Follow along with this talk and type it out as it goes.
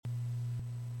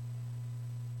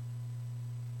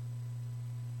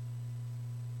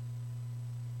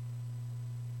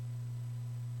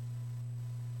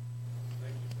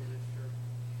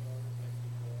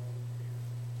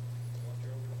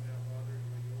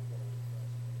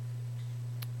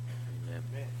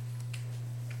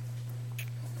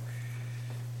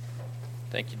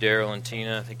Thank you, Daryl and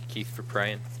Tina. Thank you, Keith, for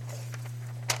praying.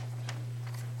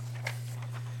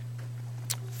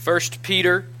 1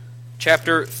 Peter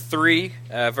chapter 3,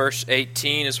 verse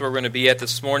 18 is where we're going to be at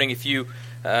this morning. If you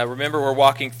remember, we're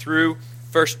walking through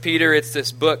 1 Peter. It's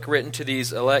this book written to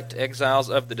these elect exiles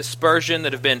of the dispersion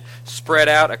that have been spread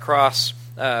out across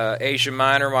Asia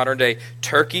Minor, modern-day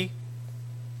Turkey.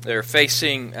 They're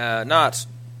facing not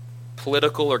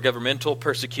political or governmental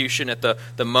persecution at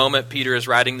the moment Peter is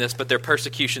writing this, but their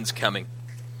persecution's coming.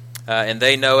 And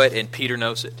they know it, and Peter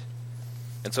knows it.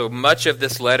 And so much of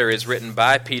this letter is written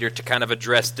by Peter to kind of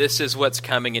address this is what's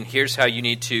coming, and here's how you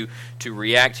need to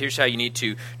react. Here's how you need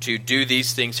to do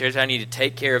these things. Here's how you need to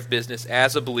take care of business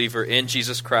as a believer in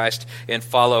Jesus Christ and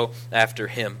follow after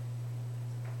Him.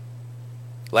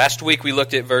 Last week we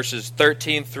looked at verses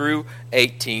 13 through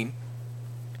 18,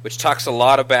 which talks a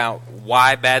lot about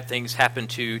why bad things happen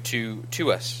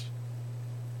to us.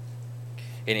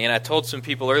 And I told some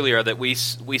people earlier that we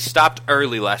stopped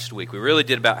early last week. We really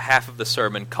did about half of the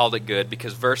sermon, called it good,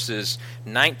 because verses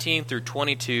 19 through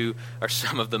 22 are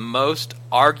some of the most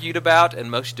argued about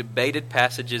and most debated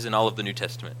passages in all of the New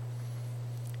Testament.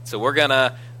 So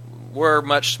we're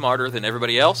much smarter than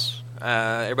everybody else.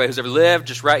 Everybody who's ever lived,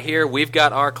 just right here, we've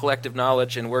got our collective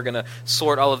knowledge, and we're going to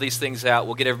sort all of these things out.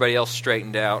 We'll get everybody else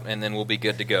straightened out, and then we'll be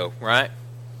good to go, right?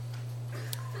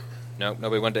 No,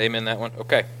 nobody wanted to amen that one?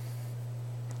 Okay.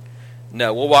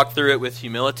 No, we'll walk through it with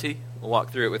humility. We'll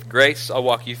walk through it with grace. I'll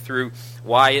walk you through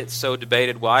why it's so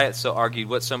debated, why it's so argued,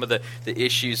 what some of the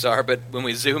issues are. But when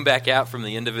we zoom back out from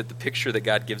the end of it, the picture that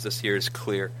God gives us here is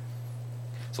clear.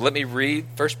 So let me read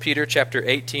 1 Peter chapter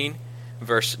 18,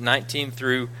 verse 19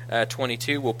 through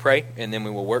 22. We'll pray, and then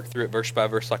we will work through it verse by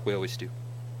verse like we always do.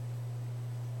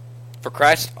 For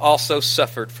Christ also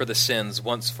suffered for the sins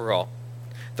once for all,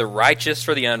 the righteous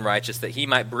for the unrighteous, that He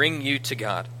might bring you to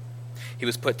God. He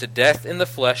was put to death in the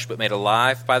flesh, but made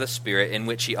alive by the Spirit, in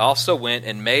which He also went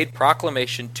and made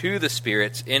proclamation to the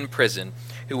spirits in prison,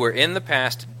 who were in the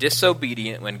past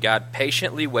disobedient when God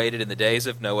patiently waited in the days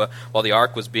of Noah while the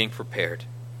ark was being prepared.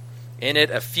 In it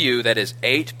a few, that is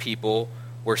 8 people,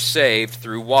 were saved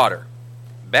through water.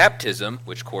 Baptism,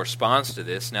 which corresponds to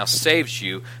this, now saves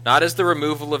you, not as the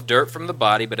removal of dirt from the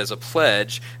body, but as a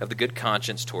pledge of the good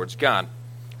conscience towards God,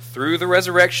 through the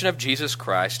resurrection of Jesus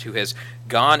Christ, who has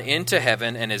gone into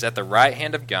heaven and is at the right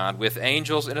hand of God, with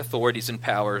angels and authorities and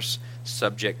powers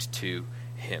subject to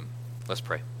Him. Let's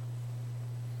pray.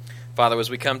 Father, as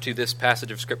we come to this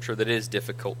passage of Scripture that is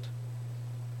difficult,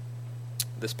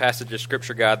 this passage of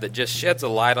Scripture, God, that just sheds a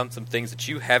light on some things that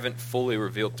You haven't fully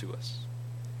revealed to us,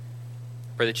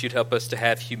 I pray that You'd help us to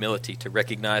have humility, to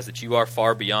recognize that You are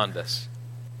far beyond us,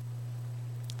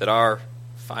 that our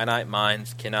finite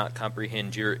minds cannot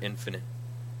comprehend Your infinite.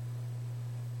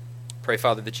 Pray,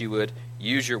 Father, that You would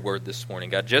use Your word this morning.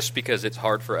 God, just because it's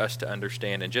hard for us to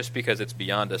understand and just because it's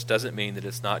beyond us doesn't mean that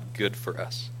it's not good for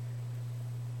us.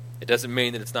 It doesn't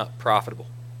mean that it's not profitable.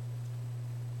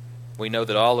 We know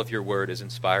that all of Your word is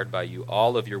inspired by You.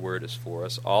 All of Your word is for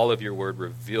us. All of Your word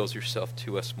reveals Yourself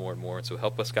to us more and more. And so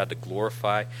help us, God, to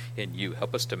glorify in You.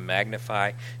 Help us to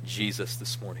magnify Jesus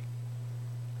this morning.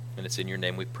 And it's in Your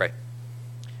name we pray.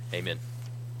 Amen.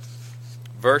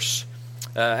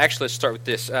 Actually, let's start with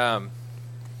this.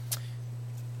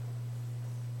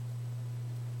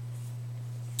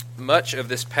 Much of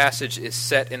this passage is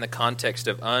set in the context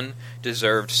of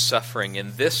undeserved suffering.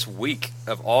 And this week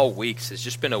of all weeks has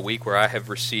just been a week where I have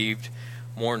received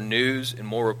more news and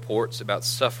more reports about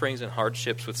sufferings and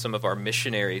hardships with some of our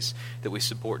missionaries that we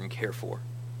support and care for.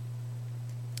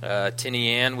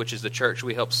 Tinian, which is the church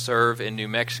we help serve in New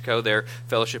Mexico, their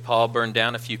fellowship hall burned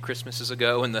down a few Christmases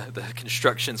ago, and the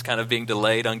construction's kind of being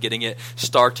delayed on getting it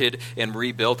started and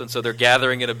rebuilt, and so they're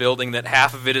gathering in a building that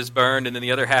half of it is burned and then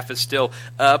the other half is still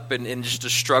up, and just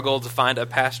a struggle to find a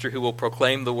pastor who will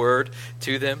proclaim the word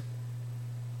to them.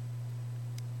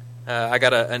 I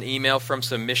got an email from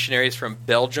some missionaries from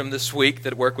Belgium this week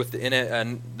that work with the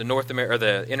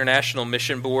International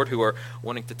Mission Board, who are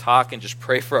wanting to talk and just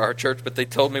pray for our church. But they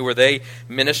told me where they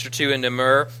minister to in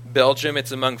Namur, Belgium.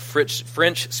 It's among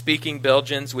French-speaking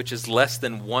Belgians, which is less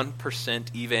than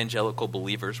 1% evangelical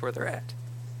believers where they're at.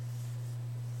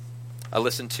 I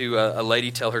listened to a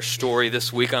lady tell her story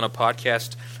this week on a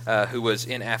podcast who was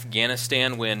in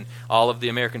Afghanistan when all of the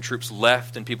American troops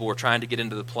left and people were trying to get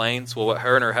into the planes. Well, what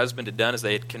her and her husband had done is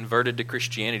they had converted to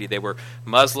Christianity. They were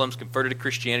Muslims, converted to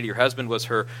Christianity. Her husband was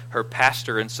her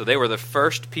pastor, and so they were the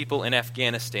first people in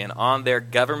Afghanistan on their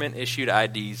government-issued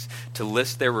IDs to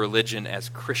list their religion as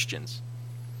Christians.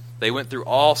 They went through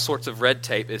all sorts of red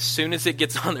tape. As soon as it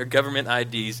gets on their government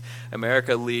IDs,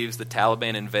 America leaves, the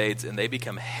Taliban invades, and they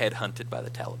become headhunted by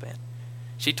the Taliban.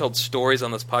 She told stories on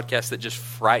this podcast that just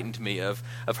frightened me of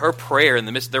her prayer in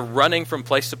the midst. They're running from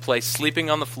place to place,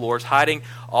 sleeping on the floors, hiding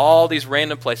all these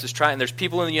random places. There's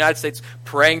people in the United States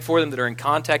praying for them that are in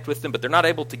contact with them, but they're not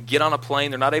able to get on a plane.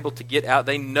 They're not able to get out.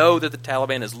 They know that the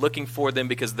Taliban is looking for them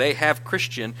because they have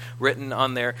Christian written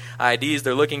on their IDs.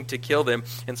 They're looking to kill them.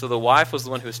 And so the wife was the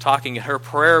one who was talking, and her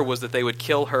prayer was that they would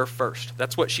kill her first.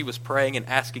 That's what she was praying and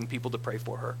asking people to pray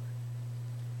for her.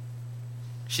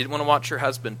 She didn't want to watch her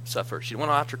husband suffer. She didn't want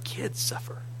to watch her kids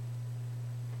suffer.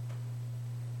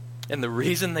 And the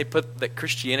reason they put that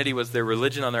Christianity was their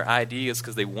religion on their ID is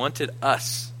because they wanted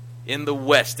us in the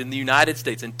West, in the United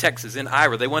States, in Texas, in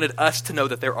Ira. They wanted us to know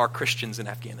that there are Christians in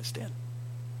Afghanistan.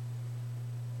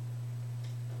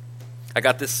 I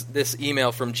got this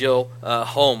email from Jill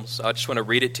Holmes. I just want to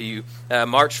read it to you.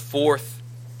 March 4th.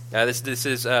 This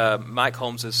is Mike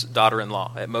Holmes'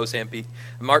 daughter-in-law at Mozambique.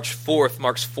 March 4th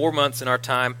marks 4 months in our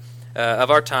time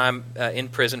in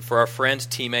prison for our friend,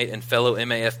 teammate, and fellow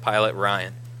MAF pilot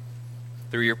Ryan.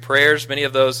 Through your prayers, many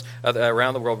of those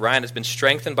around the world, Ryan has been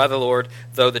strengthened by the Lord,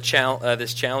 though this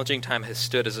challenging time has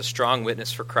stood as a strong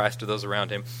witness for Christ to those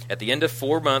around him. At the end of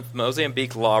 4 months,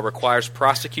 Mozambique law requires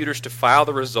prosecutors to file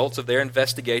the results of their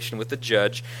investigation with the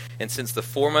judge, and since the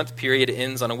 4-month period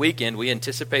ends on a weekend, we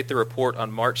anticipate the report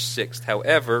on March 6th.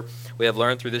 However, we have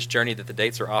learned through this journey that the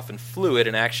dates are often fluid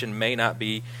and action may not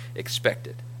be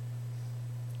expected.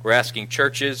 We're asking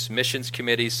churches, missions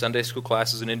committees, Sunday school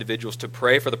classes, and individuals to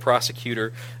pray for the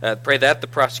prosecutor. Pray that the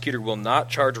prosecutor will not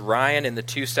charge Ryan and the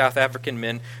 2 South African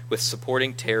men with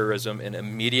supporting terrorism and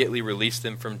immediately release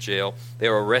them from jail. They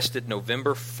were arrested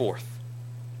November 4th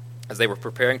as they were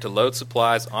preparing to load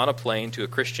supplies on a plane to a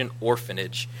Christian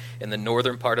orphanage in the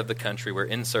northern part of the country where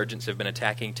insurgents have been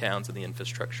attacking towns and the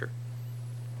infrastructure.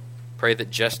 Pray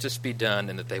that justice be done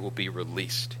and that they will be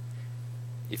released.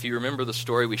 If you remember the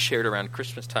story we shared around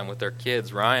Christmas time with our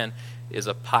kids, Ryan is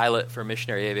a pilot for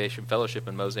Missionary Aviation Fellowship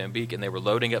in Mozambique, and they were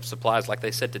loading up supplies, like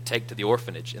they said, to take to the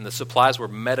orphanage. And the supplies were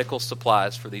medical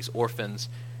supplies for these orphans,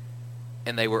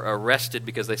 and they were arrested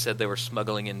because they said they were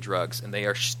smuggling in drugs, and they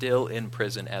are still in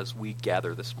prison as we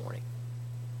gather this morning.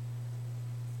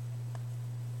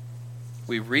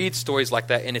 We read stories like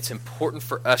that, and it's important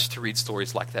for us to read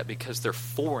stories like that because they're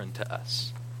foreign to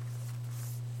us.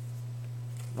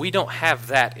 We don't have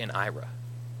that in Ira.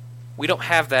 We don't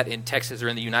have that in Texas or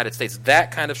in the United States.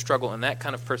 That kind of struggle and that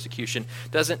kind of persecution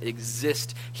doesn't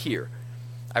exist here.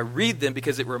 I read them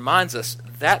because it reminds us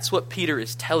that's what Peter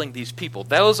is telling these people.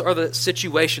 Those are the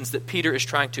situations that Peter is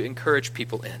trying to encourage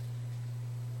people in.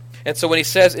 And so when he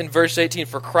says in verse 18,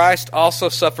 "For Christ also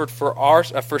suffered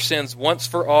for sins once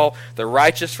for all, the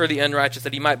righteous for the unrighteous,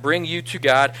 that he might bring you to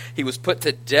God. He was put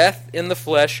to death in the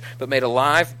flesh, but made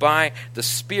alive by the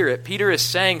Spirit." Peter is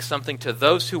saying something to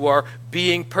those who are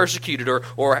being persecuted or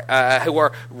who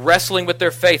are wrestling with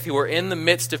their faith, who are in the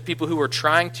midst of people who are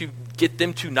trying to get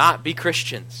them to not be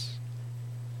Christians,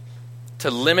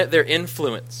 to limit their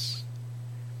influence.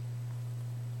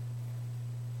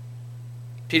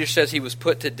 Peter says he was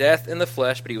put to death in the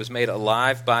flesh, but he was made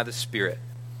alive by the Spirit.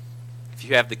 If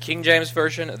you have the King James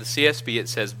Version of the CSB, it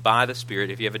says by the Spirit.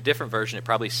 If you have a different version, it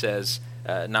probably says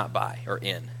not by or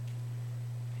in.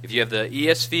 If you have the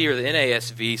ESV or the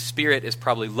NASV, Spirit is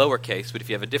probably lowercase, but if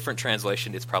you have a different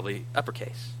translation, it's probably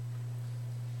uppercase.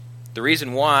 The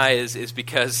reason why is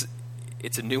because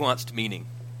it's a nuanced meaning.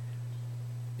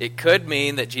 It could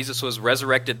mean that Jesus was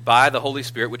resurrected by the Holy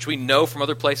Spirit, which we know from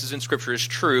other places in Scripture is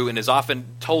true and is often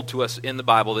told to us in the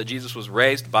Bible that Jesus was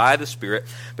raised by the Spirit.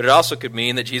 But it also could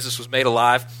mean that Jesus was made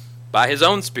alive by his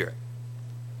own Spirit.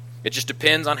 It just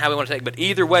depends on how we want to take it. But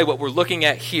either way, what we're looking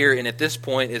at here and at this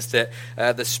point is that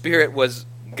the Spirit was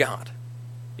God,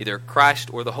 either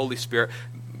Christ or the Holy Spirit.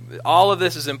 All of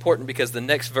this is important because the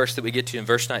next verse that we get to in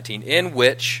verse 19, in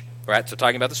which... Right, so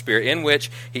talking about the Spirit, in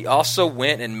which he also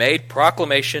went and made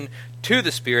proclamation to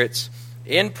the spirits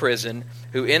in prison,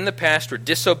 who in the past were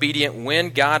disobedient when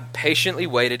God patiently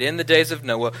waited in the days of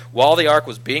Noah while the ark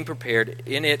was being prepared.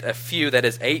 In it a few, that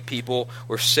is 8 people,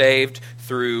 were saved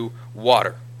through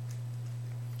water.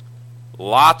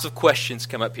 Lots of questions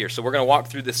come up here, so we're going to walk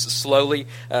through this slowly,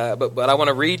 but I want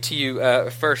to read to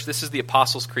you first. This is the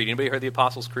Apostles' Creed. Anybody heard the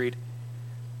Apostles' Creed?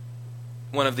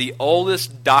 One of the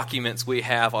oldest documents we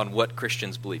have on what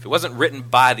Christians believe. It wasn't written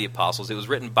by the apostles. It was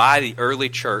written by the early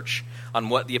church on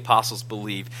what the apostles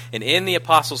believe. And in the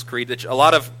Apostles' Creed, which a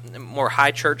lot of more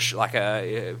high church, like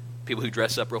people who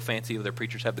dress up real fancy, their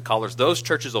preachers have the collars. Those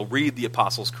churches will read the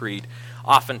Apostles' Creed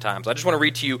oftentimes. I just want to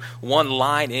read to you one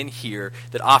line in here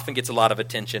that often gets a lot of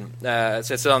attention. It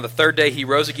says, on the third day he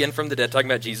rose again from the dead, talking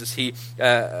about Jesus. He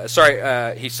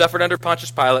suffered under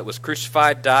Pontius Pilate, was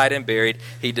crucified, died, and buried.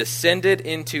 He descended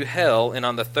into hell, and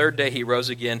on the third day he rose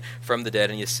again from the dead,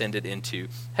 and he ascended into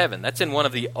heaven. That's in one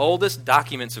of the oldest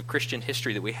documents of Christian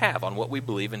history that we have on what we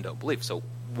believe and don't believe. So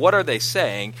what are they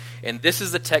saying? And this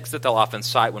is the text that they'll often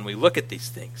cite when we look at these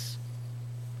things.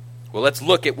 Well, let's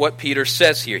look at what Peter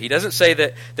says here. He doesn't say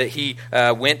that he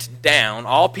went down.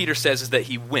 All Peter says is that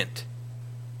he went.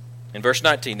 In verse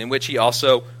 19, in which he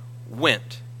also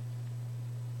went.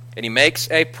 And he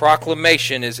makes a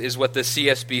proclamation, is what the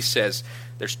CSB says.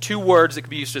 There's two words that could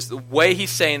be used. Just the way he's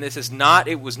saying this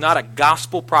it was not a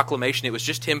gospel proclamation. It was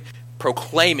just him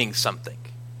proclaiming something.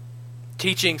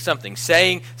 Teaching something,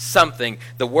 saying something.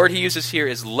 The word he uses here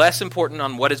is less important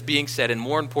on what is being said and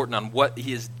more important on what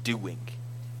he is doing.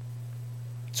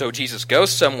 So Jesus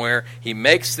goes somewhere, he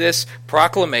makes this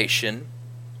proclamation,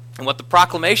 and what the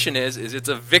proclamation is it's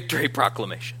a victory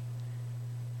proclamation.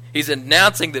 He's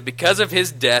announcing that because of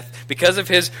his death, because of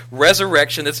his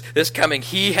resurrection that's coming,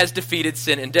 he has defeated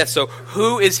sin and death. So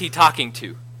who is he talking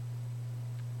to?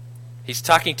 He's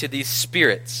talking to these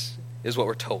spirits, is what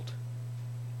we're told,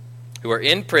 who are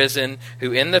in prison,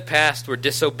 who in the past were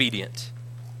disobedient.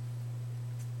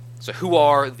 So who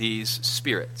are these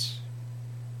spirits?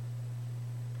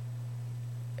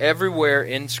 Everywhere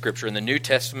in Scripture, in the New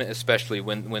Testament especially,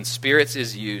 when spirits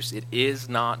is used, it is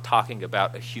not talking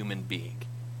about a human being.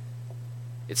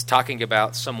 It's talking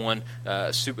about someone,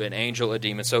 an angel, a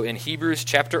demon. So in Hebrews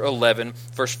chapter 11,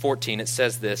 verse 14, it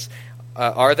says this,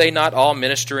 are they not all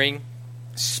ministering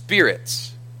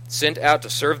spirits sent out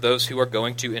to serve those who are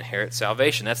going to inherit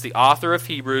salvation? That's the author of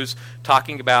Hebrews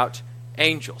talking about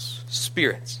angels,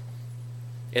 spirits.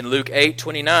 In Luke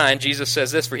 8:29, Jesus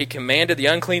says this, for he commanded the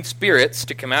unclean spirits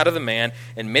to come out of the man,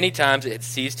 and many times it had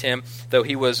seized him. Though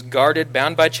he was guarded,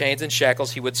 bound by chains and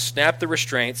shackles, he would snap the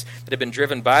restraints that had been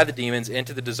driven by the demons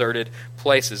into the deserted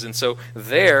places. And so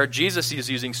there, Jesus is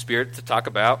using spirit to talk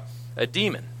about a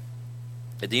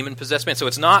demon-possessed man. So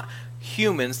it's not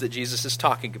humans that Jesus is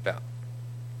talking about.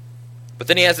 But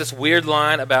then he has this weird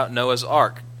line about Noah's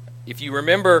Ark. If you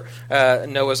remember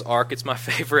Noah's Ark, it's my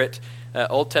favorite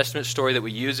Old Testament story that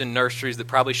we use in nurseries that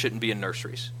probably shouldn't be in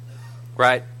nurseries.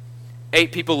 Right?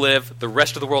 8 people live, the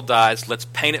rest of the world dies, let's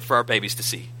paint it for our babies to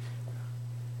see.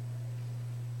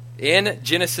 In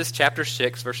Genesis chapter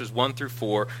 6, verses 1 through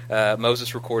 4,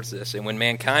 Moses records this. And when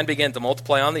mankind began to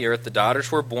multiply on the earth, the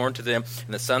daughters were born to them,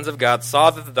 and the sons of God saw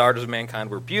that the daughters of mankind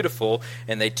were beautiful,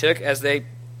 and they took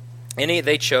any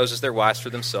they chose as their wives for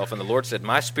themselves. And the Lord said,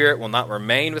 my spirit will not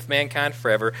remain with mankind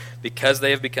forever, because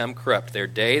they have become corrupt. Their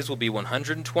days will be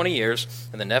 120 years,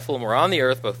 and the Nephilim were on the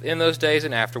earth, both in those days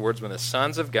and afterwards, when the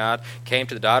sons of God came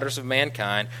to the daughters of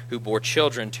mankind, who bore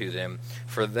children to them.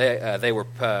 For they were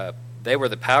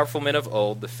the powerful men of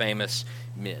old, the famous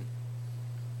men.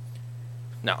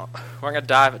 Now, we're going to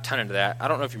dive a ton into that. I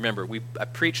don't know if you remember, I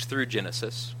preached through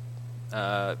Genesis.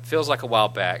 Feels like a while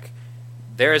back.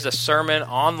 There is a sermon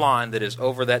online that is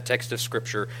over that text of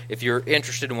Scripture. If you're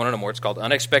interested and want to know more, it's called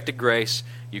Unexpected Grace.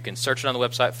 You can search it on the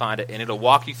website, find it, and it'll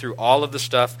walk you through all of the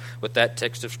stuff with that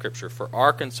text of Scripture. For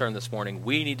our concern this morning,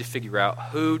 we need to figure out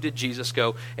who did Jesus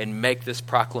go and make this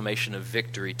proclamation of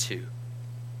victory to.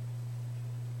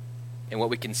 And what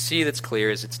we can see that's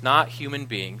clear is it's not human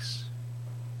beings,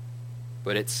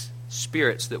 but it's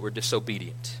spirits that were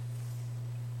disobedient.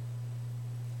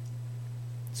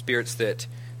 Spirits that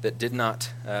did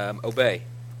not obey.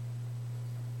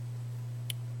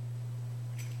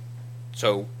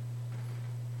 So,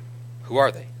 who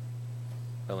are they?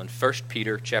 Well, in 1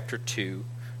 Peter chapter 2,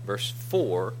 verse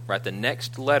 4, right, the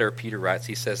next letter Peter writes,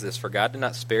 he says this, for God did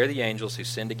not spare the angels who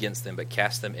sinned against them, but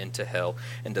cast them into hell,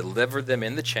 and delivered them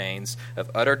in the chains of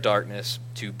utter darkness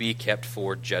to be kept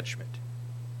for judgment.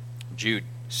 Jude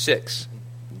 6.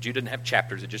 Jude didn't have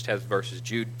chapters, it just has verses.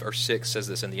 Jude, verse 6, says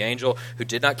this, and the angel who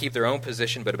did not keep their own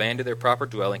position but abandoned their proper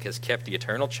dwelling has kept the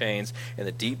eternal chains in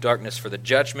the deep darkness for the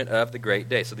judgment of the great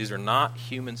day. So these are not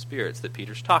human spirits that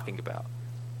Peter's talking about.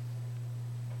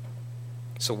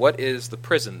 So what is the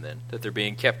prison then that they're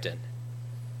being kept in?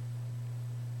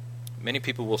 Many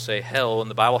people will say hell,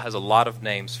 and the Bible has a lot of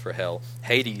names for hell.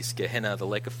 Hades, Gehenna, the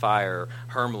lake of fire,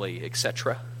 Hermley,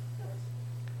 etc.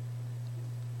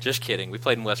 Just kidding. We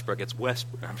played in Westbrook. It's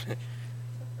Westbrook.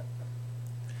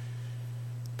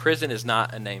 Prison is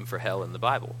not a name for hell in the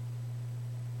Bible.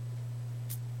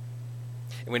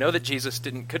 And we know that Jesus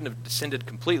couldn't have descended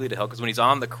completely to hell, because when he's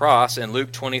on the cross in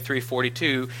Luke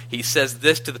 23:42, he says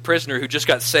this to the prisoner who just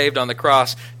got saved on the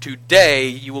cross: "Today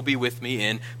you will be with me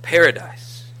in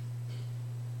paradise."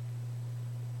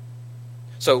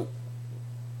 So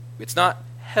it's not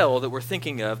hell that we're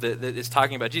thinking of that is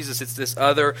talking about Jesus. It's this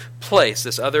other place,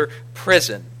 this other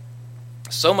prison.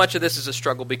 So much of this is a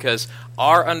struggle because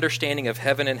our understanding of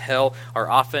heaven and hell are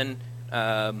often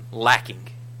lacking.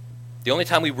 The only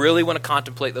time we really want to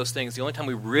contemplate those things, the only time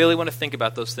we really want to think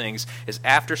about those things is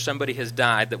after somebody has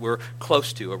died that we're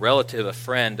close to, a relative, a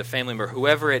friend, a family member,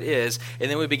 whoever it is, and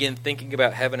then we begin thinking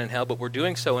about heaven and hell, but we're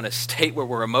doing so in a state where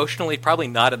we're emotionally probably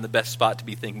not in the best spot to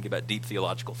be thinking about deep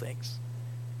theological things.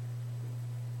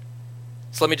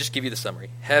 So let me just give you the summary.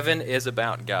 Heaven is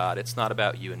about God. It's not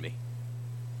about you and me.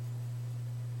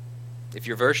 If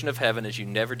your version of heaven is you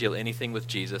never deal anything with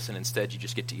Jesus and instead you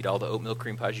just get to eat all the oatmeal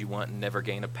cream pies you want and never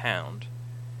gain a pound,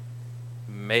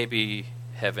 maybe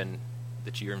heaven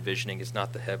that you're envisioning is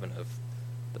not the heaven of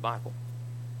the Bible.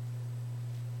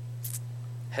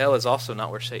 Hell is also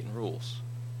not where Satan rules.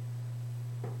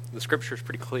 The Scripture is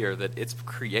pretty clear that it's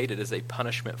created as a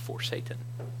punishment for Satan.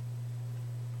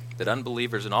 That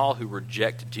unbelievers and all who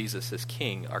reject Jesus as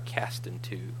king are cast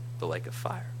into the lake of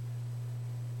fire.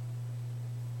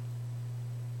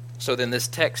 So then this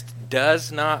text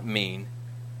does not mean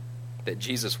that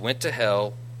Jesus went to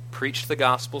hell, preached the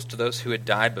Gospels to those who had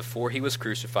died before he was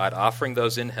crucified, offering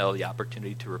those in hell the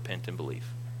opportunity to repent and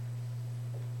believe.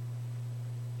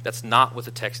 That's not what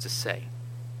the text is saying.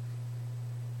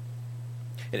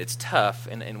 And it's tough,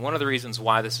 and one of the reasons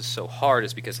why this is so hard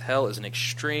is because hell is an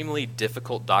extremely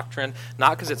difficult doctrine,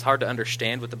 not because it's hard to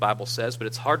understand what the Bible says, but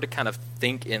it's hard to kind of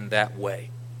think in that way.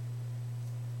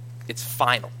 It's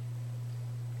final.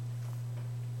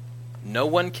 No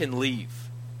one can leave.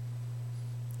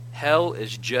 Hell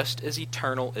is just as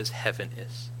eternal as heaven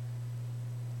is.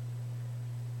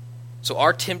 So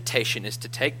our temptation is to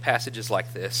take passages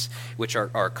like this, which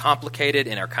are complicated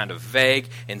and are kind of vague,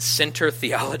 and center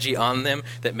theology on them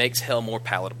that makes hell more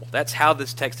palatable. That's how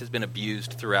this text has been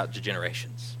abused throughout the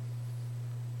generations.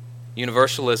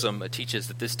 Universalism teaches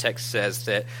that this text says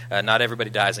that not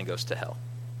everybody dies and goes to hell.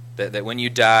 That when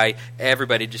you die,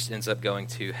 everybody just ends up going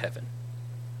to heaven.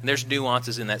 And there's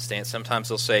nuances in that stance. Sometimes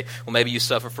they'll say, well, maybe you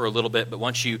suffer for a little bit, but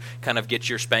once you kind of get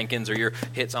your spankings or your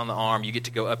hits on the arm, you get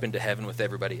to go up into heaven with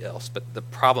everybody else. But the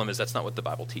problem is that's not what the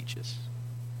Bible teaches.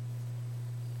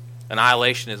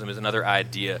 Annihilationism is another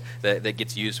idea that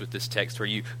gets used with this text, where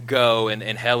you go and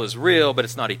hell is real, but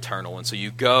it's not eternal. And so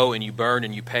you go and you burn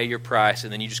and you pay your price,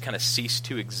 and then you just kind of cease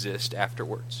to exist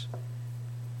afterwards.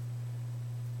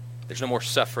 There's no more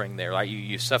suffering there. Like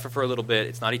you suffer for a little bit,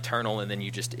 it's not eternal, and then you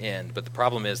just end. But the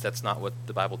problem is that's not what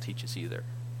the Bible teaches either.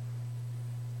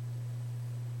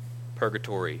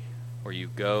 Purgatory, where you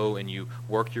go and you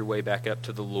work your way back up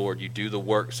to the Lord, you do the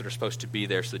works that are supposed to be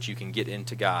there so that you can get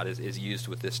into God, is used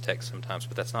with this text sometimes,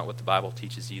 but that's not what the Bible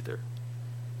teaches either.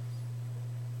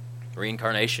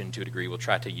 Reincarnation, to a degree, will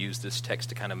try to use this text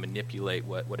to kind of manipulate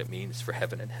what it means for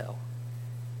heaven and hell.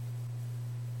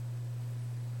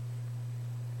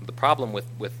 The problem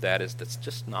with that is that's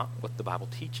just not what the Bible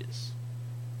teaches.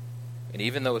 And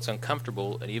even though it's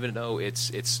uncomfortable, and even though it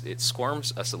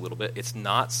squirms us a little bit, it's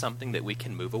not something that we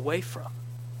can move away from.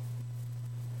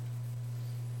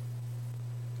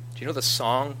 Do you know the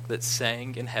song that's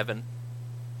sang in heaven?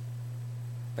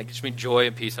 Like, it gives me joy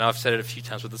and peace, and I've said it a few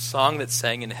times, but the song that's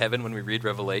sang in heaven when we read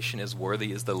Revelation is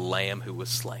 "Worthy is the Lamb who was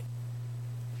slain."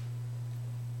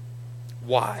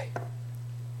 Why?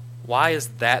 Why is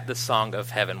that the song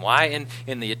of heaven? Why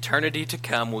in the eternity to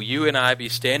come will you and I be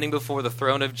standing before the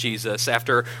throne of Jesus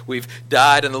after we've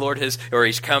died and the Lord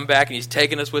He's come back and He's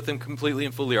taken us with Him completely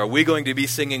and fully? Are we going to be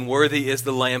singing "Worthy is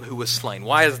the Lamb who was slain"?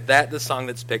 Why is that the song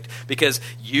that's picked? Because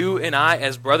you and I,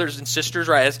 as brothers and sisters,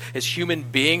 or as human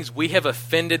beings, we have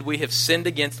offended, we have sinned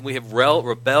against, we have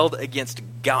rebelled against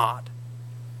God.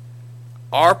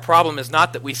 Our problem is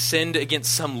not that we sinned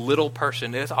against some little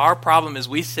person. Our problem is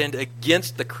we sinned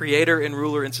against the creator and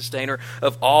ruler and sustainer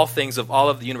of all things, of all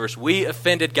of the universe. We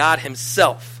offended God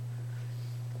Himself.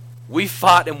 We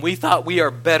fought and we thought we are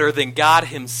better than God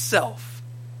Himself.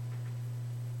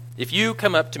 If you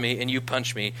come up to me and you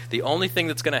punch me, the only thing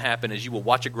that's going to happen is you will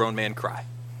watch a grown man cry.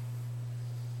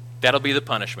 That'll be the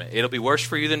punishment. It'll be worse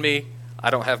for you than me. I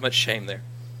don't have much shame there.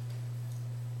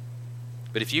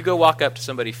 But if you go walk up to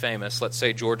somebody famous, let's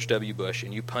say George W. Bush,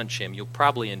 and you punch him, you'll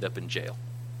probably end up in jail.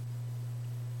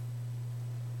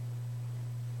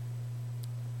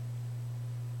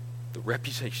 The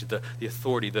reputation, the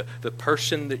authority, the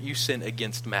person that you sin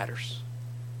against matters.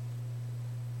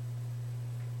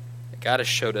 God has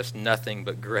showed us nothing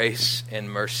but grace and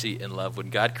mercy and love. When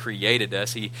God created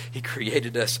us, He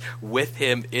created us with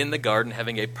Him in the garden,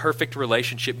 having a perfect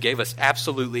relationship, gave us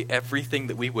absolutely everything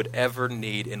that we would ever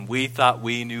need, and we thought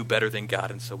we knew better than God,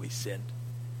 and so we sinned.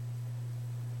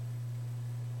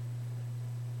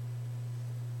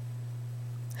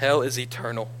 Hell is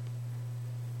eternal.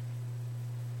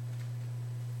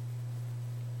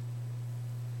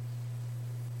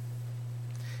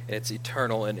 It's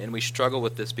eternal, and we struggle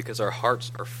with this because our hearts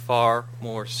are far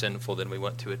more sinful than we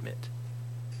want to admit.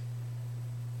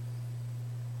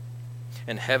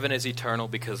 And heaven is eternal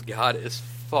because God is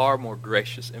far more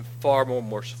gracious and far more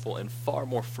merciful and far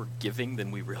more forgiving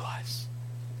than we realize.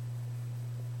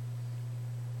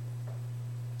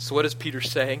 So what is Peter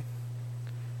saying?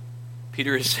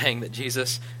 Peter is saying that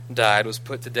Jesus died, was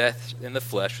put to death in the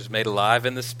flesh, was made alive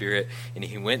in the spirit, and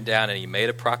he went down and he made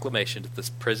a proclamation to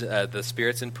the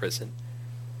spirits in prison.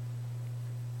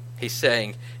 He's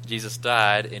saying Jesus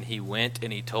died and he went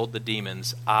and he told the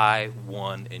demons, I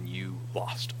won and you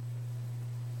lost.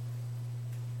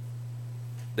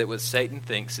 That what Satan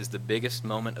thinks is the biggest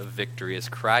moment of victory is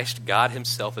Christ, God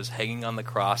himself, is hanging on the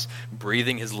cross,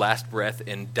 breathing his last breath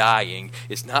and dying.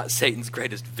 It's not Satan's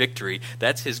greatest victory.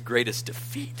 That's his greatest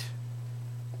defeat.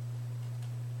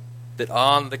 That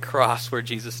on the cross where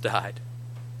Jesus died,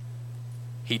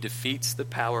 he defeats the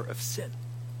power of sin.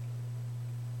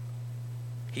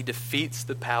 He defeats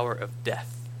the power of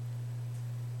death.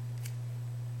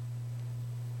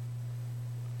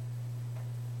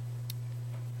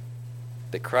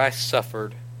 That Christ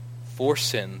suffered for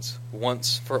sins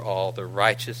once for all, the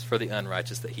righteous for the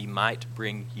unrighteous, that he might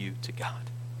bring you to God.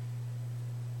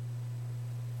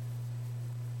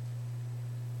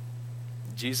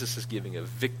 Jesus is giving a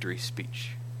victory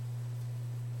speech.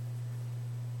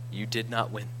 You did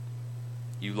not win.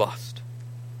 You lost.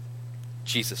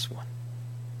 Jesus won.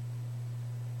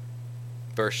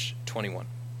 Verse 21.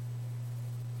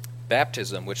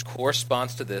 Baptism, which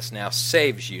corresponds to this, now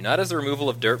saves you, not as the removal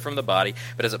of dirt from the body,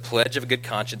 but as a pledge of a good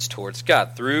conscience towards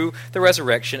God, through the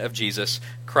resurrection of Jesus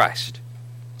Christ.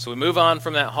 So we move on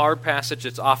from that hard passage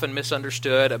that's often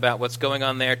misunderstood about what's going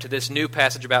on there to this new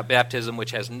passage about baptism,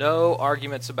 which has no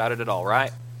arguments about it at all,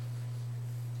 right?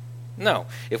 No.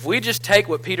 If we just take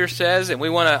what Peter says and we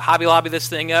want to Hobby Lobby this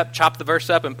thing up, chop the verse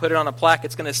up and put it on a plaque,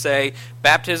 it's going to say,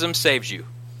 baptism saves you.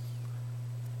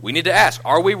 We need to ask,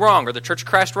 are we wrong? Are the Church of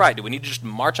Christ right? Do we need to just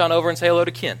march on over and say hello to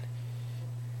Ken?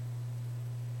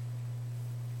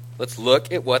 Let's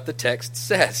look at what the text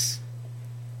says.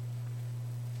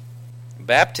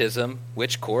 Baptism,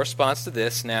 which corresponds to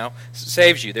this, now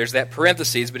saves you. There's that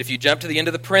parentheses, but if you jump to the end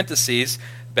of the parentheses,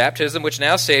 baptism, which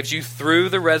now saves you through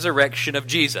the resurrection of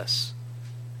Jesus.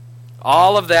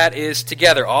 All of that is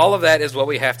together. All of that is what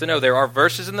we have to know. There are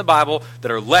verses in the Bible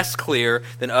that are less clear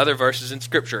than other verses in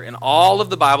Scripture. And all of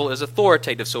the Bible is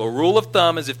authoritative. So a rule of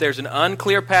thumb is if there's an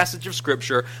unclear passage of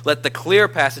Scripture, let the clear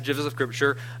passages of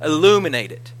Scripture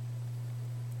illuminate it.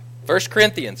 1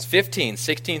 Corinthians 15,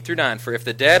 16 through 9. For if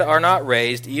the dead are not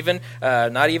raised,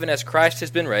 not even as Christ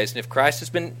has been raised, and if Christ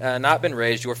has not been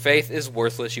raised, your faith is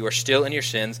worthless, you are still in your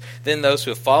sins. Then those who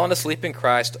have fallen asleep in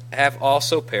Christ have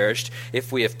also perished.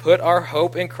 If we have put our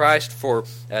hope in Christ for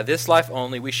this life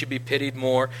only, we should be pitied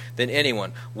more than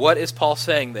anyone. What is Paul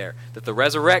saying there? That the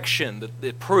resurrection, that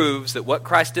it proves that what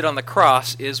Christ did on the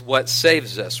cross is what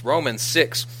saves us. Romans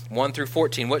 6, 1 through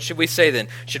 14. What should we say then?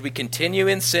 Should we continue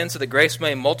in sin so that grace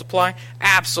may multiply?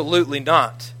 Absolutely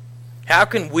not. How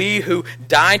can we who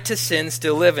died to sin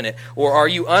still live in it? Or are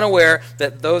you unaware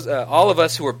that all of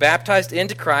us who were baptized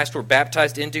into Christ were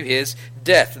baptized into his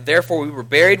death? Therefore we were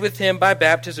buried with him by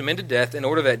baptism into death, in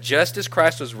order that just as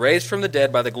Christ was raised from the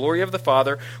dead by the glory of the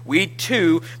Father, we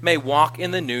too may walk in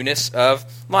the newness of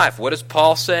life. What is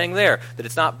Paul saying there? That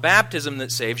it's not baptism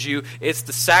that saves you, it's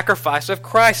the sacrifice of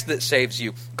Christ that saves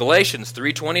you. Galatians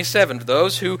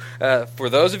 3:27, for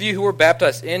those of you who were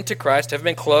baptized into Christ have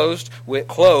been clothed with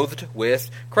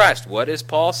Christ. What is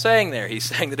Paul saying there? He's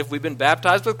saying that if we've been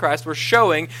baptized with Christ, we're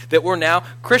showing that we're now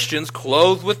Christians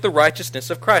clothed with the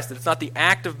righteousness of Christ. That it's not the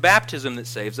act of baptism that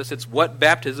saves us, it's what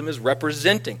baptism is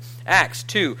representing. Acts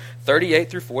 2, 38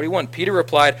 through 41. Peter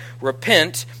replied,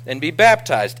 repent and be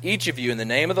baptized, each of you, in the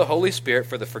name of the Holy Spirit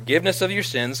for the forgiveness of your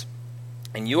sins,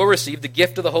 And you will receive the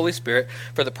gift of the Holy Spirit,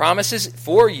 for the promises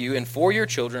for you and for your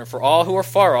children, and for all who are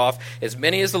far off, as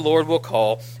many as the Lord will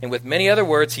call. And with many other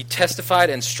words he testified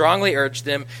and strongly urged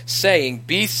them, saying,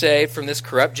 Be saved from this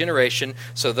corrupt generation.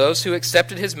 So those who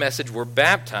accepted his message were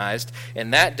baptized,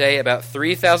 and that day about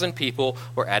 3,000 people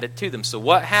were added to them. So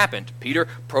what happened? Peter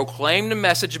proclaimed a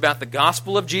message about the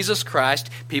gospel of Jesus Christ.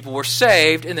 People were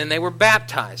saved, and then they were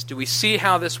baptized. Do we see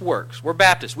how this works? We're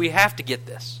Baptists. We have to get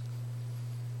this.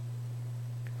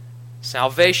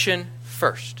 Salvation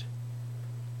first.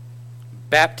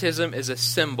 Baptism is a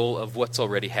symbol of what's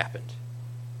already happened.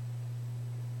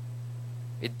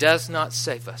 It does not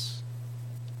save us.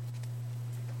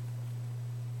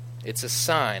 It's a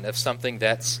sign of something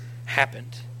that's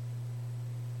happened.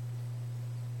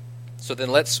 So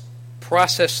then let's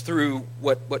process through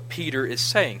what Peter is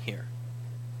saying here.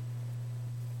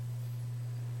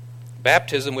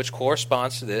 Baptism, which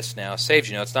corresponds to this, now saves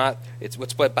you. It's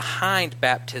what's behind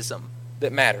baptism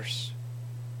that matters.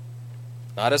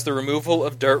 Not as the removal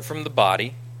of dirt from the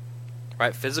body,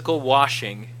 right? Physical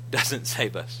washing doesn't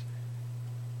save us.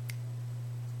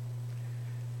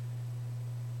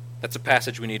 That's a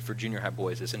passage we need for junior high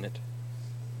boys, isn't it?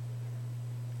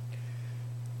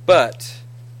 But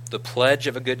the pledge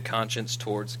of a good conscience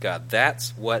towards God,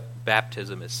 that's what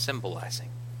baptism is symbolizing.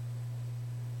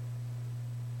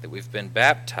 That we've been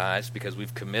baptized because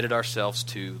we've committed ourselves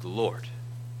to the Lord.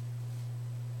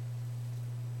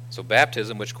 So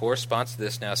baptism, which corresponds to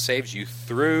this, now saves you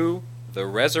through the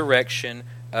resurrection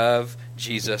of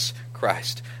Jesus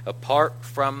Christ. Apart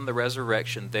from the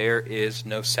resurrection, there is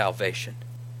no salvation.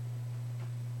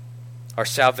 Our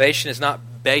salvation is not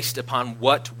based upon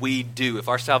what we do. If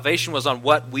our salvation was on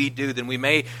what we do, then we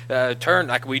may turn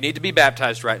like we need to be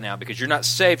baptized right now because you're not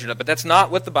saved. But that's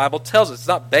not what the Bible tells us. It's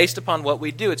not based upon what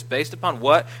we do. It's based upon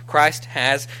what Christ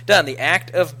has done. The act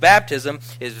of baptism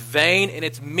is vain and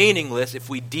it's meaningless if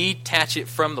we detach it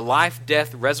from the life,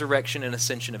 death, resurrection, and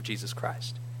ascension of Jesus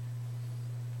Christ.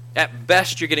 At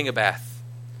best, you're getting a bath.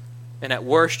 And at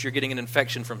worst, you're getting an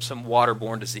infection from some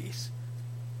waterborne disease.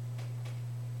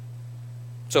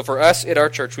 So for us at our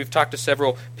church, we've talked to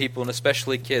several people, and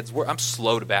especially kids. I'm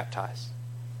slow to baptize.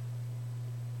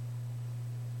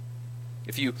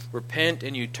 If you repent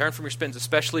and you turn from your sins,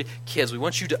 especially kids, we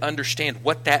want you to understand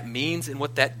what that means and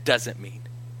what that doesn't mean.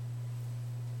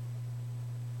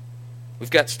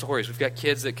 We've got stories. We've got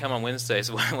kids that come on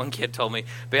Wednesdays. One kid told me,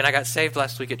 Ben, I got saved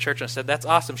last week at church. And I said, that's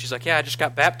awesome. She's like, yeah, I just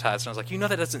got baptized. And I was like, you know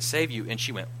that doesn't save you. And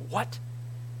she went, what?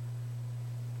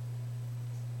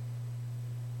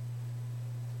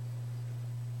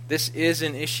 This is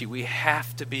an issue we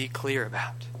have to be clear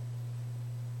about.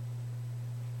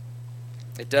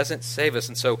 It doesn't save us,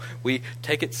 and so we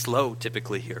take it slow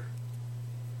typically here.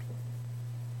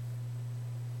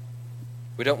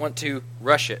 We don't want to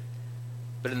rush it,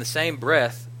 but in the same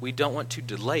breath, we don't want to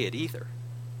delay it either.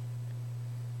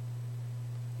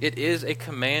 It is a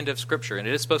command of Scripture, and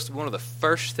it is supposed to be one of the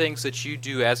first things that you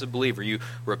do as a believer. You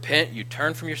repent, you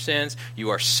turn from your sins,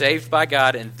 you are saved by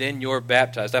God, and then you're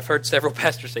baptized. I've heard several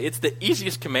pastors say it's the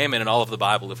easiest commandment in all of the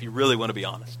Bible, if you really want to be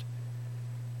honest.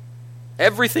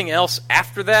 Everything else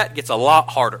after that gets a lot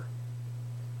harder.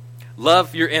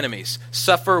 Love your enemies.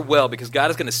 Suffer well, because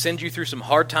God is going to send you through some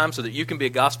hard times so that you can be a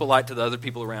gospel light to the other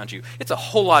people around you. It's a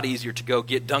whole lot easier to go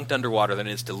get dunked underwater than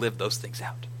it is to live those things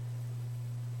out.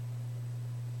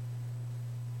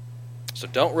 So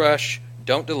don't rush,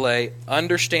 don't delay,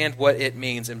 understand what it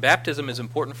means. And baptism is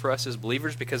important for us as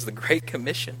believers because the Great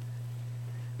Commission.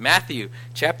 Matthew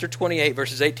chapter 28,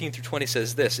 verses 18 through 20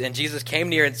 says this, And Jesus came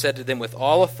near and said to them, With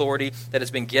all authority that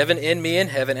has been given in me in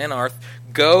heaven and earth,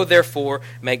 go therefore,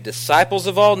 make disciples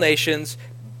of all nations,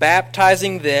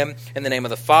 baptizing them in the name of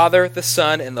the Father, the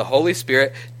Son, and the Holy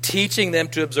Spirit, teaching them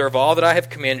to observe all that I have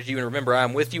commanded you. And remember, I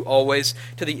am with you always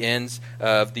to the ends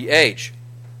of the age.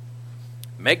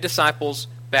 Make disciples,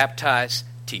 baptize,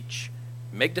 teach.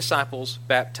 Make disciples,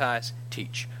 baptize,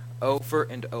 teach. Over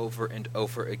and over and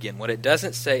over again. What it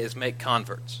doesn't say is make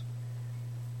converts.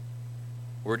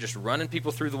 We're just running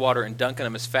people through the water and dunking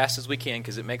them as fast as we can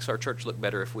because it makes our church look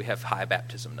better if we have high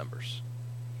baptism numbers.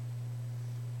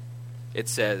 It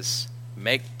says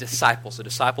make disciples. A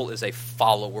disciple is a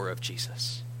follower of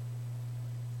Jesus.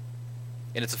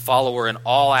 And it's a follower in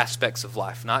all aspects of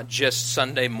life, not just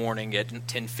Sunday morning at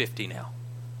 10:50 now.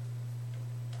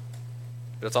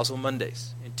 But it's also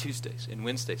Mondays and Tuesdays and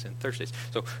Wednesdays and Thursdays.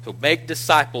 So make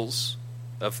disciples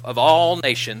of all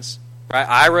nations. Right?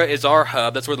 Ira is our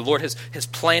hub. That's where the Lord has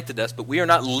planted us. But we are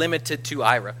not limited to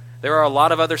Ira. There are a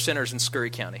lot of other centers in Scurry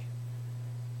County.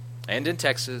 And in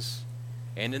Texas.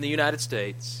 And in the United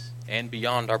States. And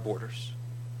beyond our borders.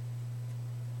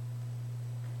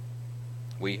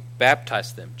 we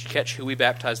baptize them. Did you catch who we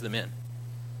baptize them in?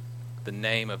 The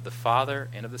name of the Father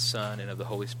and of the Son and of the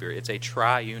Holy Spirit. It's a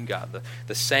triune God.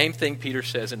 The same thing Peter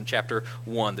says in chapter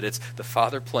 1, that it's the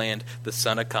Father planned, the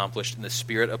Son accomplished, and the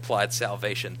Spirit applied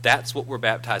salvation. That's what we're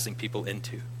baptizing people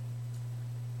into.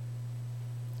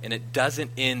 And it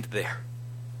doesn't end there.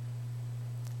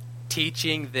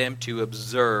 Teaching them to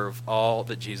observe all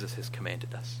that Jesus has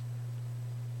commanded us.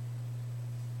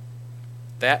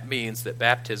 That means that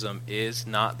baptism is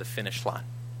not the finish line.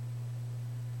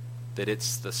 That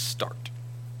it's the start.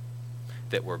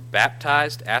 That we're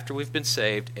baptized after we've been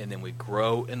saved, and then we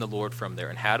grow in the Lord from there.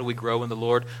 And how do we grow in the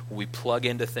Lord? Well, we plug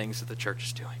into things that the church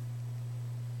is doing.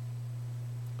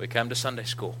 We come to Sunday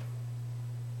school.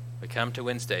 We come to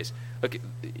Wednesdays. Look,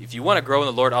 if you want to grow in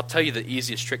the Lord, I'll tell you the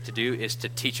easiest trick to do is to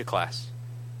teach a class.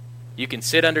 You can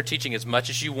sit under teaching as much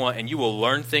as you want, and you will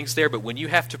learn things there, but when you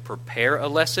have to prepare a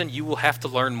lesson, you will have to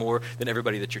learn more than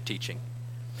everybody that you're teaching.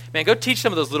 Man, go teach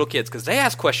some of those little kids, because they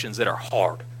ask questions that are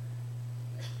hard.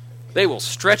 They will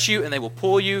stretch you, and they will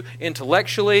pull you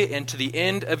intellectually and to the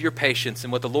end of your patience.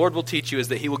 And what the Lord will teach you is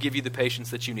that He will give you the patience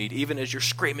that you need, even as you're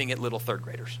screaming at little third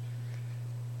graders.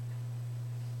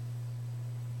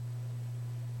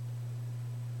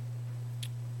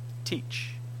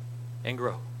 Teach and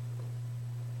grow.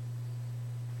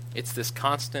 It's this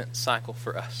constant cycle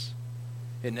for us.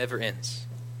 It never ends.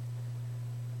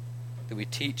 That we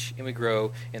teach and we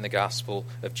grow in the gospel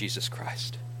of Jesus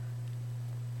Christ.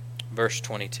 Verse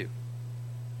 22.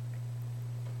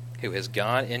 Who has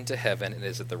gone into heaven and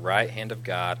is at the right hand of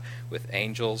God with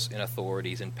angels and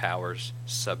authorities and powers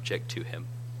subject to Him.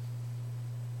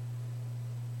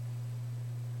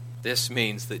 This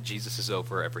means that Jesus is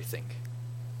over everything.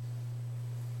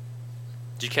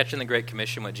 Did you catch in the Great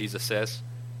Commission what Jesus says?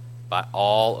 By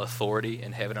all authority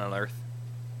in heaven and on earth.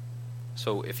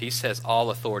 So if He says all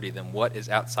authority, then what is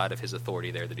outside of His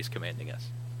authority there that He's commanding us?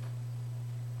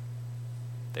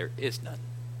 There is none.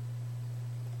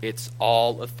 It's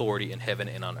all authority in heaven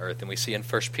and on earth. And we see in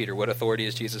 1 Peter, what authority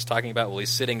is Jesus talking about? Well, He's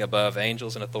sitting above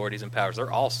angels and authorities and powers.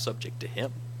 They're all subject to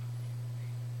Him.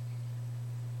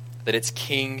 That it's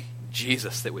King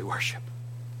Jesus that we worship.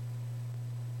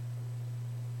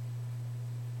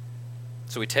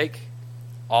 So we take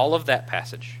all of that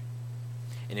passage,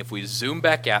 and if we zoom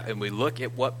back out and we look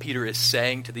at what Peter is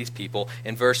saying to these people,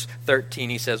 in verse 13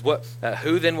 he says,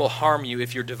 who then will harm you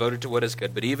if you're devoted to what is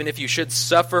good? But even if you should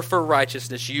suffer for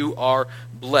righteousness, you are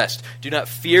blessed. Do not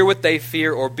fear what they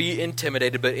fear or be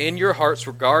intimidated, but in your hearts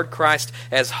regard Christ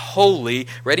as holy,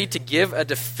 ready to give a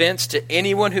defense to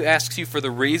anyone who asks you for the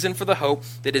reason for the hope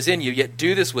that is in you. Yet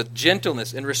do this with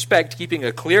gentleness and respect, keeping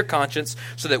a clear conscience,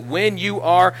 so that when you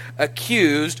are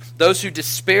accused, those who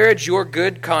disparage your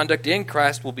good conduct in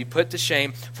Christ will be put to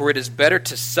shame. For it is better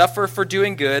to suffer for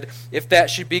doing good, if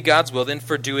that should be God's will, than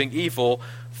for doing evil.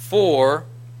 For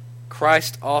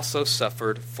Christ also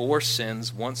suffered for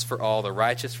sins once for all, the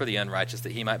righteous for the unrighteous,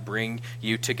 that He might bring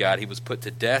you to God. He was put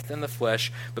to death in the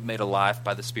flesh, but made alive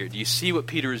by the Spirit. Do you see what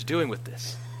Peter is doing with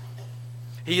this?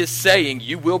 He is saying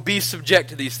you will be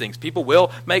subject to these things. People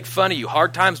will make fun of you.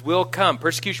 Hard times will come.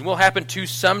 Persecution will happen to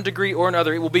some degree or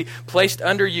another. It will be placed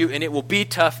under you, and it will be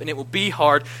tough, and it will be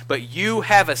hard. But you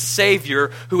have a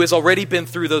Savior who has already been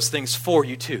through those things for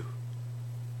you too.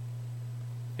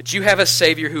 That you have a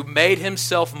Savior who made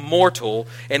Himself mortal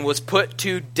and was put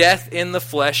to death in the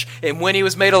flesh, and when He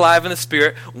was made alive in the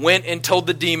Spirit, went and told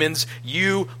the demons,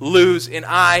 you lose and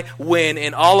I win.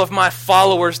 And all of my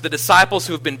followers, the disciples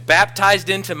who have been baptized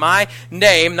into my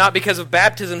name, not because of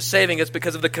baptism saving us,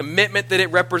 because of the commitment that it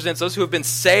represents, those who have been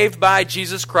saved by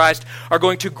Jesus Christ are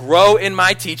going to grow in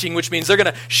my teaching, which means they're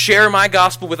going to share my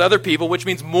gospel with other people, which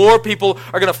means more people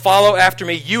are going to follow after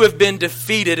me. You have been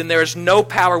defeated, and there is no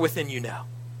power within you now.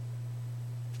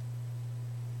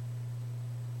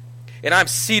 And I'm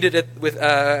seated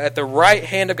at the right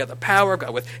hand of God, the power of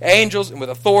God, with angels and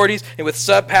with authorities and with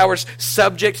sub-powers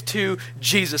subject to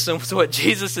Jesus. And so what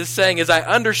Jesus is saying is, I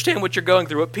understand what you're going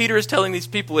through. What Peter is telling these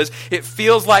people is, it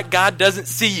feels like God doesn't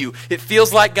see you. It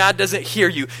feels like God doesn't hear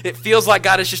you. It feels like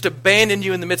God has just abandoned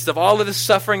you in the midst of all of this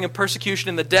suffering and persecution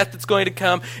and the death that's going to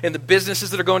come and the businesses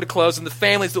that are going to close and the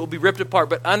families that will be ripped apart.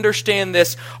 But understand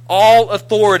this, all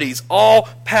authorities, all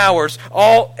powers,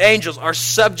 all angels are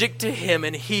subject to Him,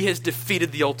 and He has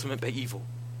defeated the ultimate evil.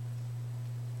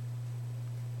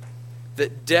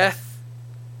 That death,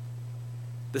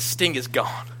 the sting is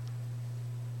gone.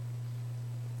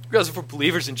 Realize if we're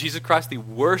believers in Jesus Christ, the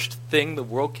worst thing the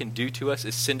world can do to us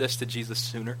is send us to Jesus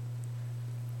sooner.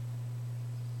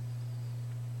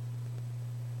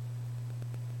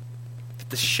 That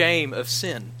the shame of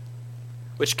sin,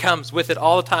 which comes with it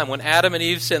all the time. When Adam and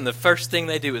Eve sin, the first thing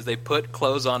they do is they put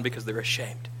clothes on because they're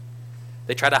ashamed.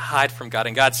 They try to hide from God,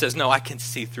 and God says, no, I can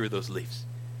see through those leaves.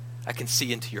 I can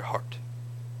see into your heart.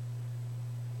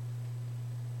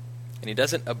 And he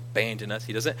doesn't abandon us.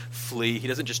 He doesn't flee. He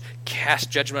doesn't just cast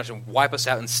judgment on us and wipe us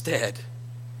out instead.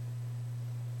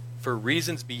 For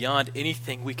reasons beyond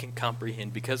anything we can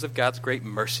comprehend, because of God's great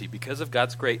mercy, because of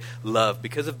God's great love,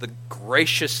 because of the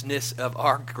graciousness of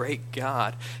our great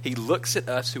God, he looks at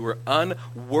us who are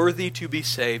unworthy to be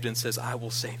saved and says, I will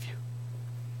save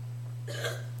you.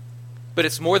 But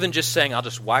it's more than just saying, I'll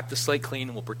just wipe the slate clean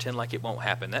and we'll pretend like it won't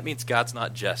happen. That means God's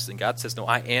not just. And God says, no,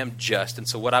 I am just. And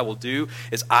so what I will do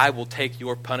is I will take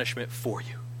your punishment for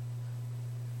you.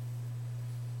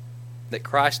 That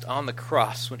Christ on the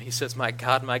cross, when he says, my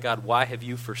God, why have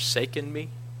you forsaken me?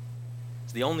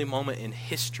 It's the only moment in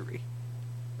history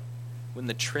when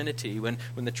the Trinity,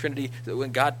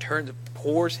 when God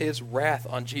pours his wrath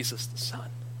on Jesus the Son.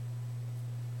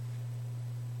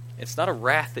 It's not a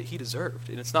wrath that he deserved,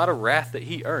 and it's not a wrath that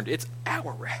he earned. It's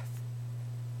our wrath.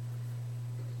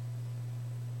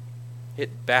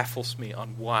 It baffles me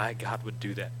on why God would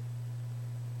do that.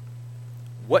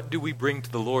 What do we bring to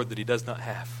the Lord that he does not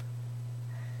have?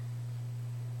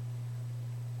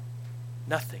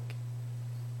 Nothing.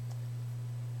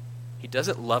 He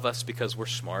doesn't love us because we're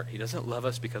smart. He doesn't love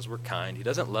us because we're kind. He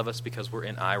doesn't love us because we're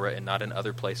in Ira and not in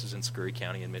other places in Scurry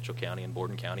County and Mitchell County and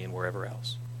Borden County and wherever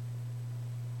else.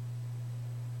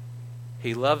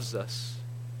 He loves us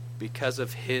because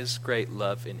of his great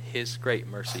love and his great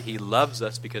mercy. He loves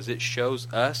us because it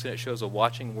shows us and it shows a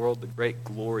watching world the great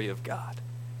glory of God.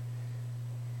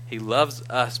 He loves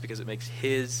us because it makes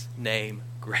his name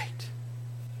great.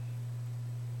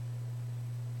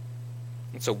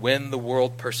 And so when the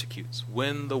world persecutes,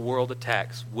 when the world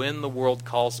attacks, when the world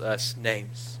calls us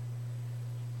names,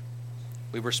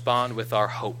 we respond with our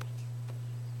hope.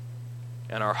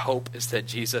 And our hope is that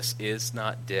Jesus is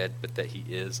not dead, but that he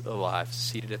is alive,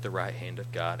 seated at the right hand of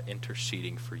God,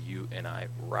 interceding for you and I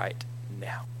right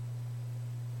now.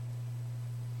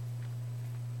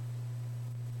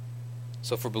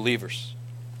 So for believers,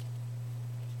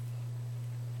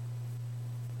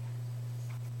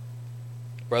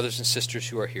 brothers and sisters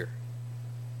who are here,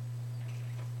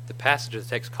 the passage of the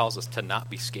text calls us to not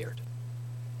be scared.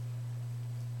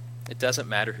 It doesn't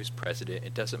matter who's president.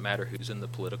 It doesn't matter who's in the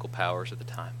political powers at the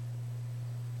time.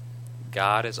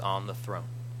 God is on the throne.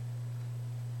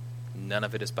 None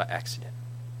of it is by accident.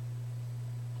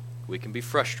 We can be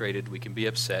frustrated, we can be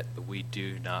upset, but we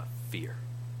do not fear.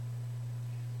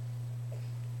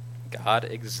 God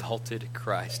exalted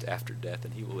Christ after death,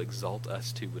 and he will exalt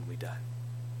us too when we die.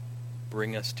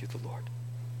 Bring us to the Lord.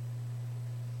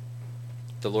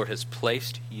 The Lord has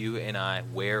placed you and I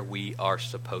where we are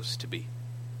supposed to be.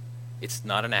 It's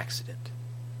not an accident.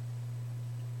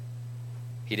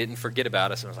 He didn't forget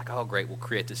about us and was like, oh great, we'll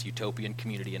create this utopian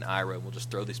community in Ira and we'll just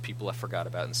throw these people I forgot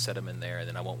about and set them in there and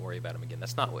then I won't worry about them again.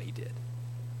 That's not what he did.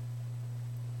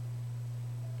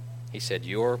 He said,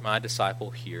 you're my disciple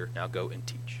here, now go and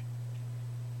teach.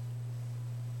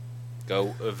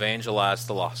 Go evangelize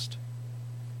the lost.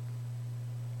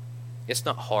 It's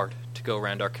not hard to go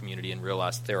around our community and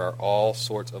realize there are all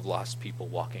sorts of lost people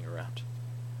walking around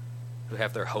who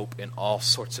have their hope in all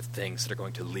sorts of things that are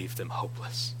going to leave them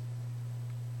hopeless.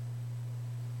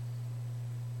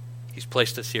 He's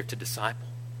placed us here to disciple,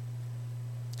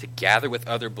 to gather with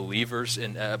other believers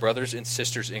and brothers and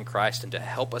sisters in Christ, and to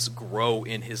help us grow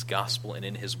in his gospel and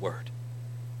in his word.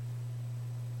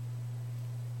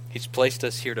 He's placed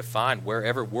us here to find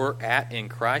wherever we're at in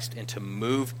Christ and to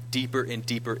move deeper and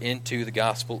deeper into the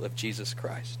gospel of Jesus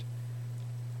Christ.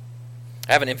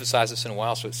 I haven't emphasized this in a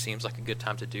while, so it seems like a good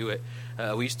time to do it.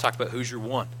 We used to talk about who's your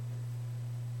one.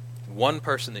 One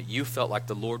person that you felt like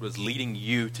the Lord was leading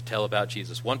you to tell about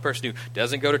Jesus. One person who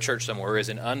doesn't go to church somewhere or is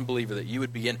an unbeliever, that you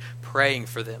would begin praying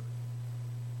for them.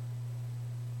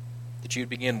 That you would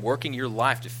begin working your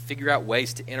life to figure out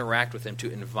ways to interact with them,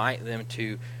 to invite them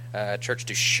to church,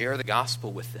 to share the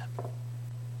gospel with them.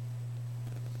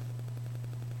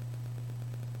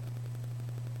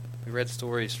 We read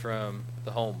stories from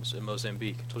the Holmes in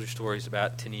Mozambique. I told you stories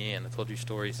about Tinian. I told you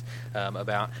stories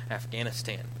about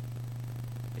Afghanistan.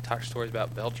 We talked stories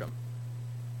about Belgium.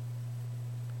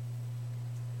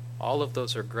 All of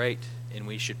those are great, and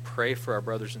we should pray for our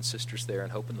brothers and sisters there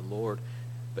and hope in the Lord,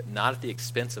 but not at the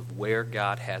expense of where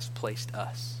God has placed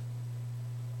us.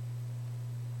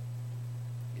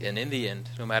 And in the end,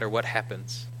 no matter what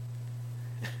happens,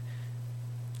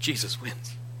 Jesus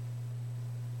wins.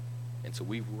 And so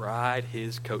we ride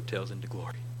his coattails into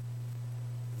glory.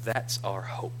 That's our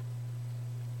hope.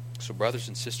 So brothers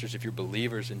and sisters, if you're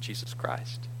believers in Jesus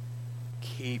Christ,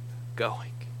 keep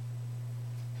going.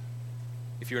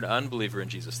 If you're an unbeliever in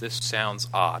Jesus, this sounds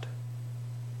odd.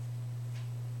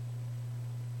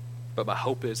 But my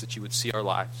hope is that you would see our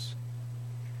lives,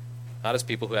 not as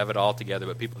people who have it all together,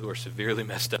 but people who are severely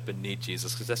messed up and need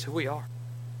Jesus, because that's who we are.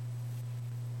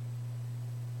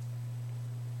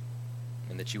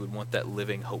 And that you would want that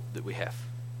living hope that we have.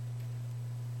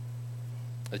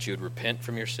 That you would repent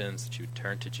from your sins, that you would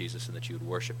turn to Jesus, and that you would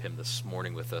worship him this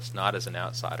morning with us, not as an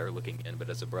outsider looking in, but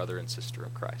as a brother and sister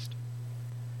of Christ.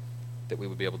 That we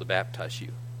would be able to baptize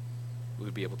you. We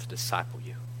would be able to disciple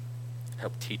you.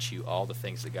 Help teach you all the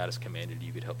things that God has commanded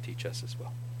you could help teach us as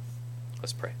well.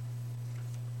 Let's pray.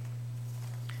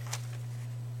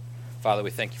 Father, we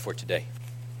thank you for today.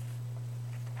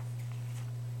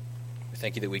 We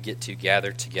thank you that we get to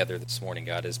gather together this morning,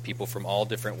 God, as people from all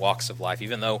different walks of life.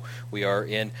 Even though we are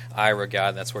in Ira, God,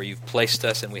 and that's where you've placed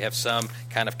us, and we have some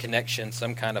kind of connection,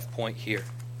 some kind of point here.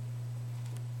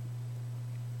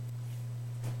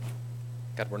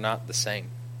 God, we're not the same.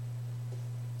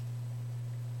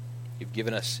 You've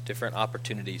given us different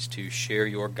opportunities to share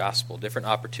your gospel, different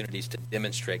opportunities to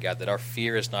demonstrate, God, that our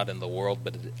fear is not in the world,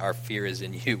 but our fear is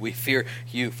in you. We fear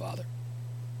you, Father.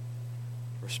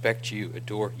 Respect you,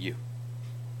 adore you.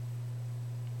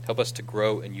 Help us to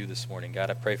grow in you this morning. God,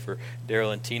 I pray for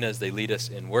Daryl and Tina as they lead us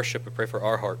in worship. I pray for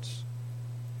our hearts,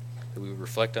 that we would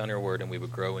reflect on your word and we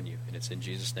would grow in you. And it's in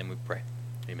Jesus' name we pray.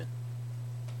 Amen.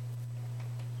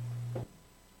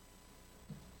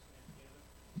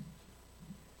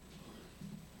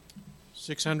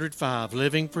 (605)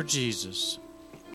 Living for Jesus.